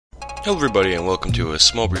Hello everybody and welcome to a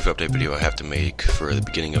small brief update video I have to make for the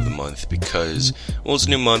beginning of the month because, well, it's a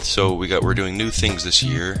new month, so we're doing new things this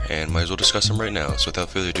year and might as well discuss them right now. So without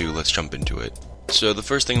further ado, let's jump into it. So the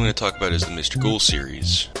first thing I'm going to talk about is the Mr. Ghoul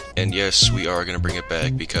series. And yes, we are going to bring it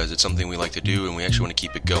back because it's something we like to do and we actually want to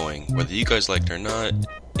keep it going. Whether you guys like it or not,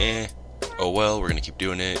 oh well, we're going to keep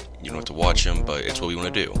doing it. You don't have to watch them, but it's what we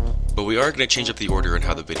want to do. But we are going to change up the order on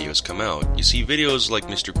how the videos come out. You see, videos like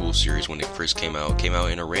Mr. Ghoul series, when it first came out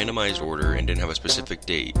in a randomized order and didn't have a specific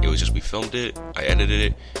date. It was just we filmed it, I edited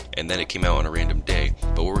it, and then it came out on a random day.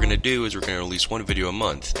 But what we're going to do is we're going to release one video a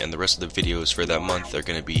month, and the rest of the videos for that month are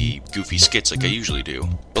going to be goofy skits like I usually do.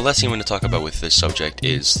 The last thing I'm going to talk about with this subject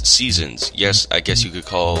is seasons. Yes, I guess you could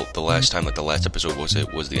call the last time, like the last episode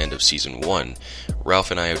was the end of season 1.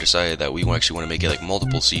 Ralph and I have decided that we actually want to make it like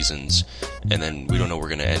multiple seasons, and then we don't know where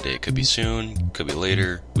we're going to end it. It could be soon, could be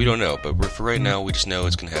later, we don't know, but for right now we just know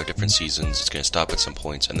it's going to have different seasons, it's going to stop at some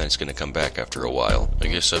points, and then it's going to come back after a while. I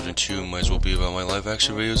guess subject 2 might as well be about my live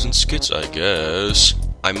action videos and skits, I guess.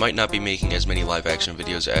 I might not be making as many live action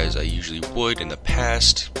videos as I usually would in the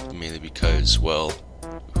past, mainly because, well,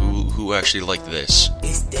 who actually liked this?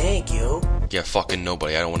 It's dank, yo. Yeah, fucking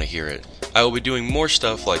nobody, I don't want to hear it. I will be doing more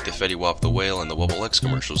stuff like the Fetty Wap the Whale and the Wubble X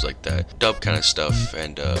commercials like that, dub kind of stuff,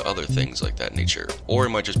 and other things like that nature. Or it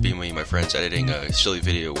might just be me and my friends editing a silly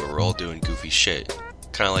video where we're all doing goofy shit.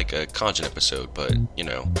 Kind of like a content episode, but, you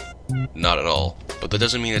know, not at all. But that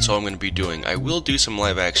doesn't mean that's all I'm going to be doing. I will do some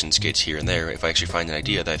live action skits here and there if I actually find an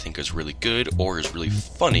idea that I think is really good or is really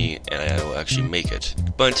funny, and I will actually make it.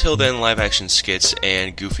 But until then, live action skits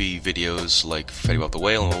and goofy videos like Fetty Wap the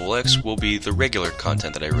Whale and Wubble X will be the regular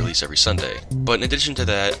content that I release every Sunday. But in addition to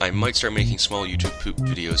that, I might start making small YouTube poop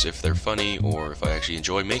videos if they're funny or if I actually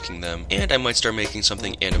enjoy making them, and I might start making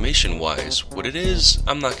something animation-wise. What it is,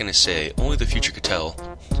 I'm not going to say. Only the future could tell.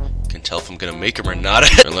 Can tell if I'm gonna make them or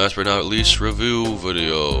not. And last but not least, review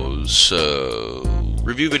videos.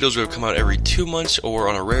 Review videos will come out every 2 months, or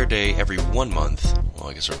on a rare day, every 1 month. Well,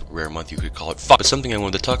 I guess a rare month you could call it. But something I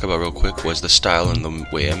wanted to talk about real quick was the style and the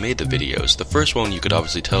way I made the videos. The first one, you could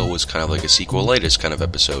obviously tell, was kind of like a sequelitis kind of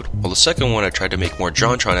episode. Well, the second one, I tried to make more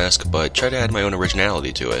JonTron-esque, but tried to add my own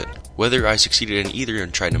originality to it. Whether I succeeded in either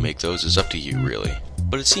and tried to make those is up to you, really.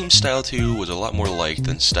 But it seems Style 2 was a lot more liked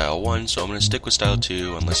than Style 1, so I'm going to stick with Style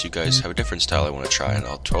 2 unless you guys have a different style I want to try, and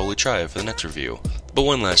I'll totally try it for the next review. But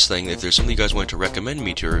one last thing, if there's something you guys want to recommend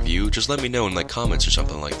me to review, just let me know in like comments or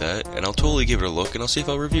something like that, and I'll totally give it a look and I'll see if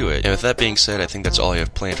I'll review it. And with that being said, I think that's all I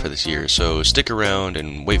have planned for this year, so stick around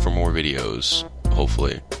and wait for more videos,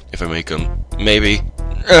 hopefully. If I make them. Maybe.